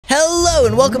Hello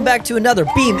and welcome back to another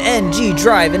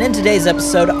BeamNG.drive, and in today's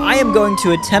episode I am going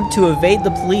to attempt to evade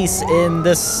the police in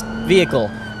this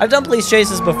vehicle. I've done police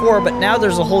chases before, but now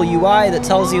there's a whole UI that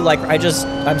tells you like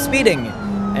I'm speeding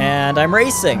and I'm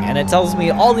racing, and it tells me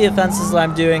all the offenses that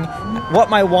I'm doing, what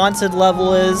my wanted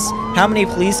level is, how many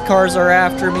police cars are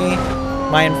after me,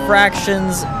 my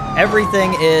infractions,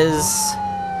 everything is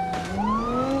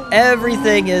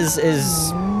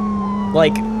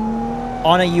like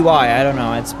on a UI. I don't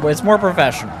know, it's more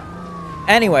professional.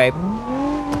 Anyway,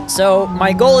 so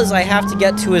my goal is I have to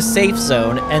get to a safe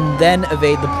zone and then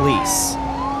evade the police.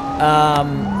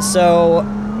 So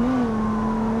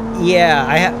yeah,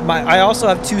 I also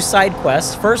have two side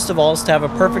quests. First of all is to have a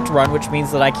perfect run, which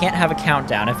means that I can't have a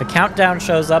countdown. If a countdown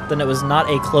shows up, then it was not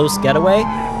a close getaway,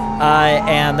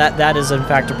 and that is in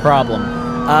fact a problem.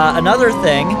 Another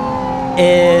thing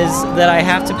is that I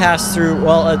have to pass through,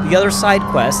 well, the other side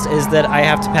quest is that I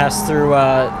have to pass through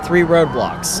 3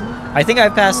 roadblocks. I think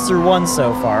I've passed through 1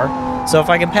 so far, so if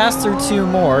I can pass through 2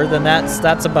 more, then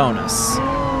that's a bonus.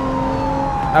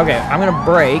 Okay, I'm gonna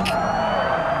brake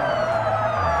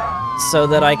so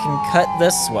that I can cut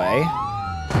this way.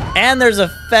 And there's a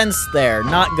fence there,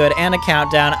 not good, and a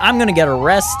countdown. I'm gonna get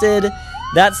arrested.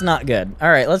 That's not good. All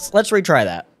right, let's retry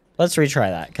that. Let's retry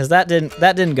that, because that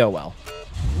didn't go well.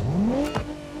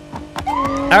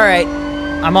 All right,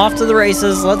 I'm off to the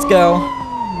races. Let's go.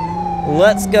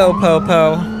 Let's go,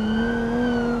 Popo.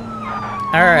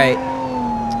 All right.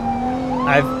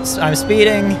 I'm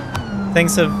speeding.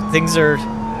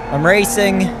 I'm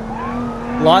racing.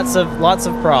 Lots of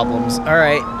problems. All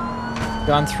right.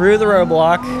 Gone through the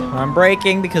roadblock. I'm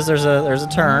braking because there's a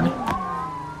turn.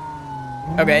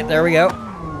 Okay, there we go.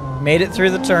 Made it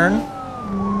through the turn.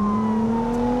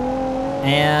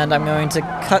 And I'm going to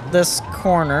cut this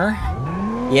corner.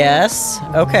 Yes,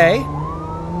 okay.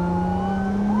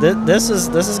 This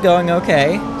is going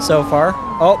okay so far.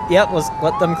 Oh, yep, let's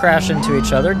let them crash into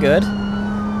each other. Good.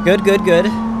 Good, good, good.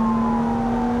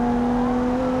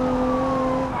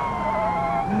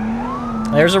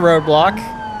 There's a roadblock.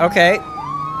 Okay.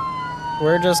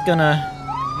 We're just gonna...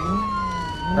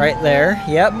 Right there,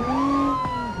 yep.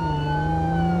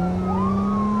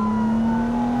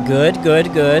 Good,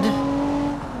 good, good.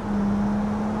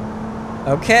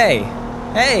 Okay.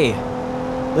 Hey,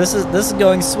 this is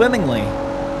going swimmingly.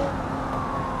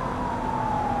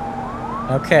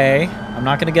 Okay, I'm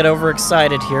not gonna get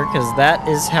overexcited here because that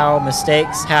is how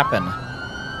mistakes happen.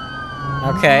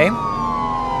 Okay.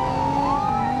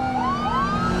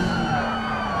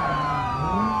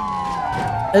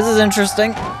 This is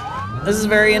interesting. This is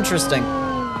very interesting.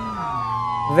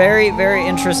 Very, very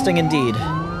interesting indeed.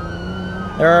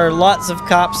 There are lots of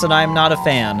cops and I'm not a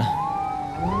fan.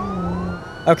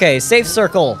 Okay, safe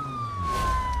circle.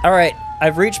 All right,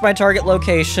 I've reached my target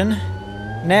location.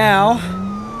 Now,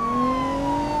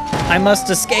 I must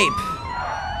escape.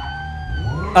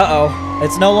 Uh-oh,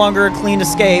 it's no longer a clean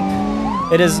escape.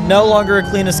 It is no longer a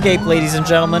clean escape, ladies and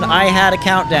gentlemen. I had a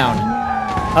countdown.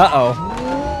 Uh-oh.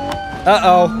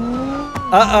 Uh-oh.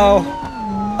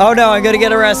 Uh-oh. Oh no, I'm gonna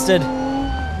get arrested.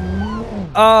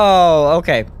 Oh,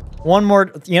 okay. One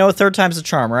more, you know, third time's a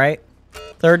charm, right?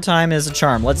 Third time is a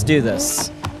charm. Let's do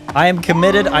this. I am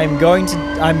committed. I'm going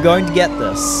to get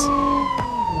this.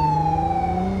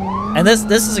 And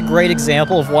this is a great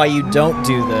example of why you don't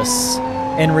do this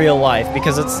in real life,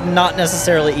 because it's not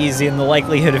necessarily easy, and the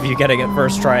likelihood of you getting it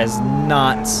first try is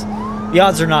not, the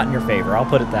odds are not in your favor. I'll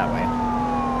put it that way.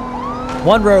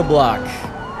 1 roadblock.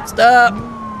 Stop.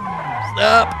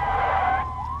 Stop.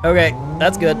 Okay,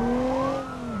 that's good.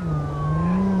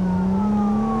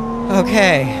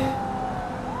 Okay.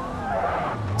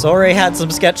 It's already had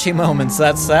some sketchy moments.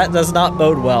 That does not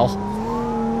bode well.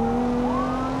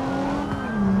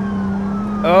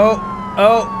 Oh,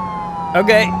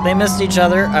 okay, they missed each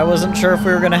other. I wasn't sure if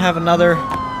we were gonna have another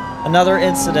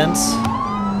incident.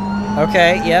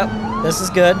 Okay, yep, this is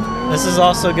good. This is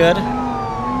also good.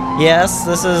 Yes,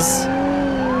 this is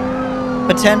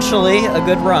potentially a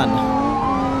good run.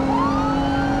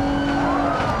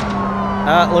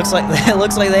 It looks like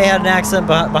they had an accident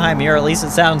behind me, or at least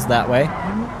it sounds that way.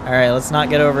 All right, let's not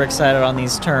get overexcited on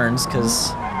these turns,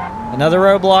 because another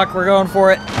roadblock, we're going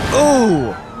for it. Ooh!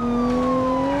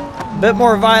 A bit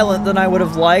more violent than I would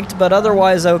have liked, but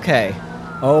otherwise okay.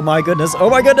 Oh my goodness, oh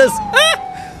my goodness!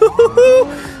 Ah!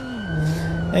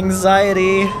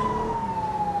 Anxiety.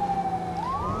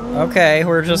 Okay,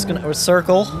 we're just gonna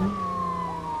circle.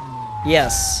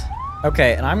 Yes.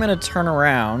 Okay, and I'm gonna turn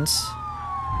around.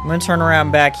 I'm gonna turn around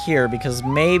back here, because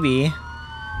maybe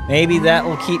that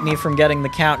will keep me from getting the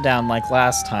countdown like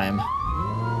last time.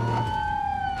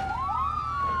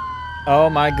 Oh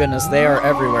my goodness, they are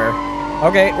everywhere.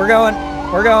 Okay, we're going.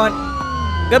 We're going.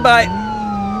 Goodbye.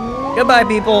 Goodbye,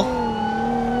 people.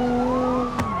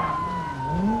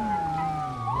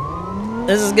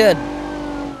 This is good.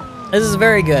 This is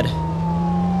very good.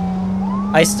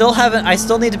 I still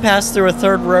need to pass through a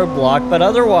third roadblock, but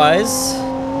otherwise...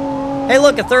 Hey,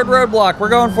 look, a third roadblock. We're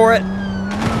going for it.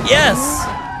 Yes!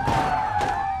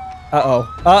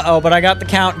 Uh-oh. Uh-oh, but I got the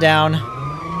countdown.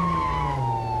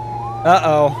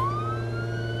 Uh-oh.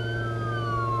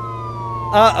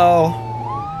 Uh-oh.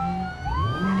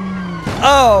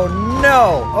 Oh,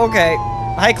 no. Okay.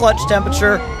 High clutch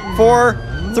temperature. 4,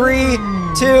 3,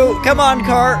 2. Come on,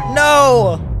 car.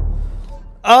 No!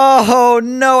 Oh,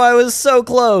 no, I was so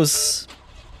close.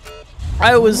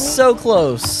 I was so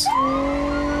close.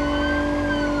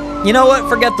 You know what?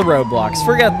 Forget the roadblocks.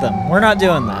 Forget them. We're not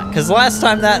doing that. Because last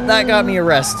time that got me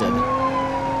arrested.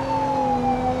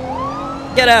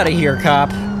 Get out of here,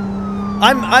 cop.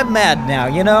 I'm mad now,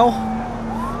 you know?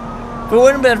 If it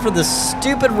wouldn't have been for this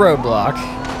stupid roadblock.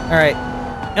 Alright.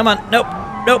 Come on. Nope.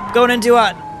 Nope. Going in too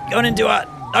hot. Going in too hot.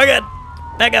 Oh, good.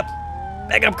 Back up.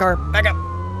 Back up, car. Back up.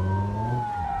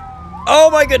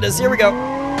 Oh my goodness, here we go.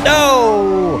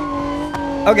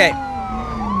 No! Okay.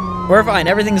 We're fine,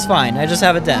 everything's fine. I just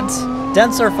have a dent.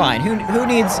 Dents are fine. Who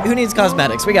needs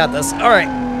cosmetics? We got this. Alright.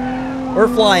 We're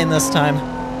flying this time.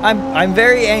 I'm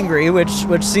very angry, which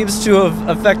seems to have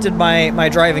affected my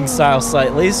driving style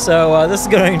slightly, so this is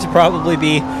going to probably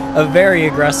be a very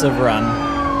aggressive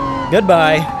run.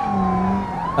 Goodbye.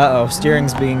 Uh-oh,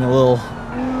 steering's being a little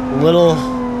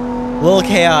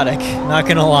chaotic, not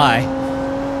gonna lie.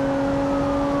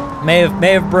 May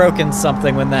have broken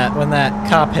something when that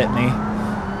cop hit me.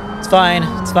 It's fine.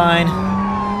 It's fine.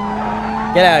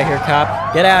 Get out of here,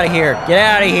 cop. Get out of here. Get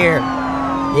out of here.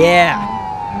 Yeah.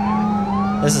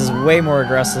 This is way more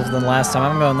aggressive than last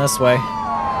time. I'm going this way.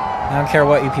 I don't care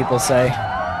what you people say.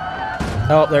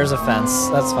 Oh, there's a fence.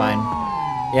 That's fine.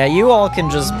 Yeah, you all can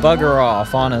just bugger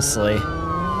off, honestly.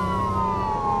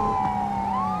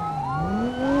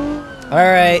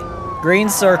 All right. Green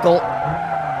circle.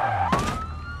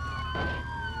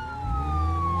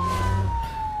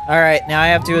 Alright, now I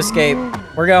have to escape.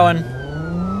 We're going.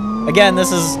 Again,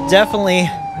 this is definitely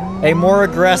a more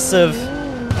aggressive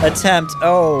attempt.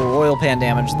 Oh, oil pan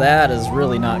damage. That is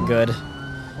really not good.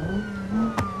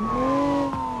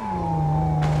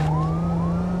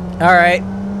 Alright.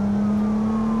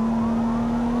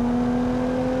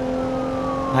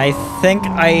 I think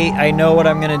I know what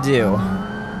I'm gonna do.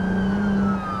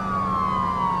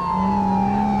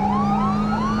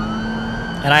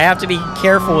 And I have to be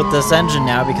careful with this engine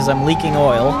now because I'm leaking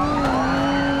oil.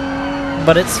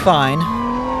 But it's fine.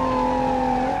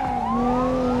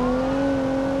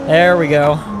 There we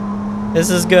go. This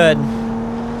is good.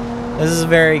 This is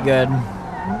very good.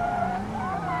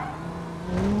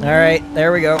 Alright,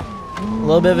 there we go. A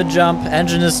little bit of a jump.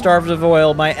 Engine is starved of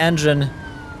oil. My engine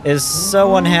is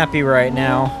so unhappy right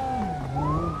now.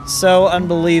 So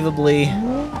unbelievably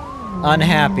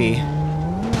unhappy.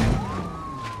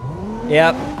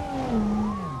 Yep.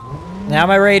 Now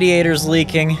my radiator's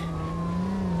leaking,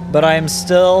 but I am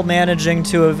still managing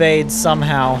to evade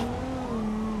somehow.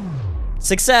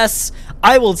 Success!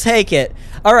 I will take it!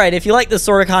 Alright, if you like this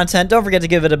sort of content, don't forget to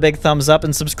give it a big thumbs up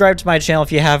and subscribe to my channel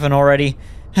if you haven't already.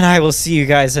 And I will see you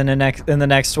guys in the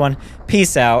next one.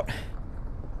 Peace out.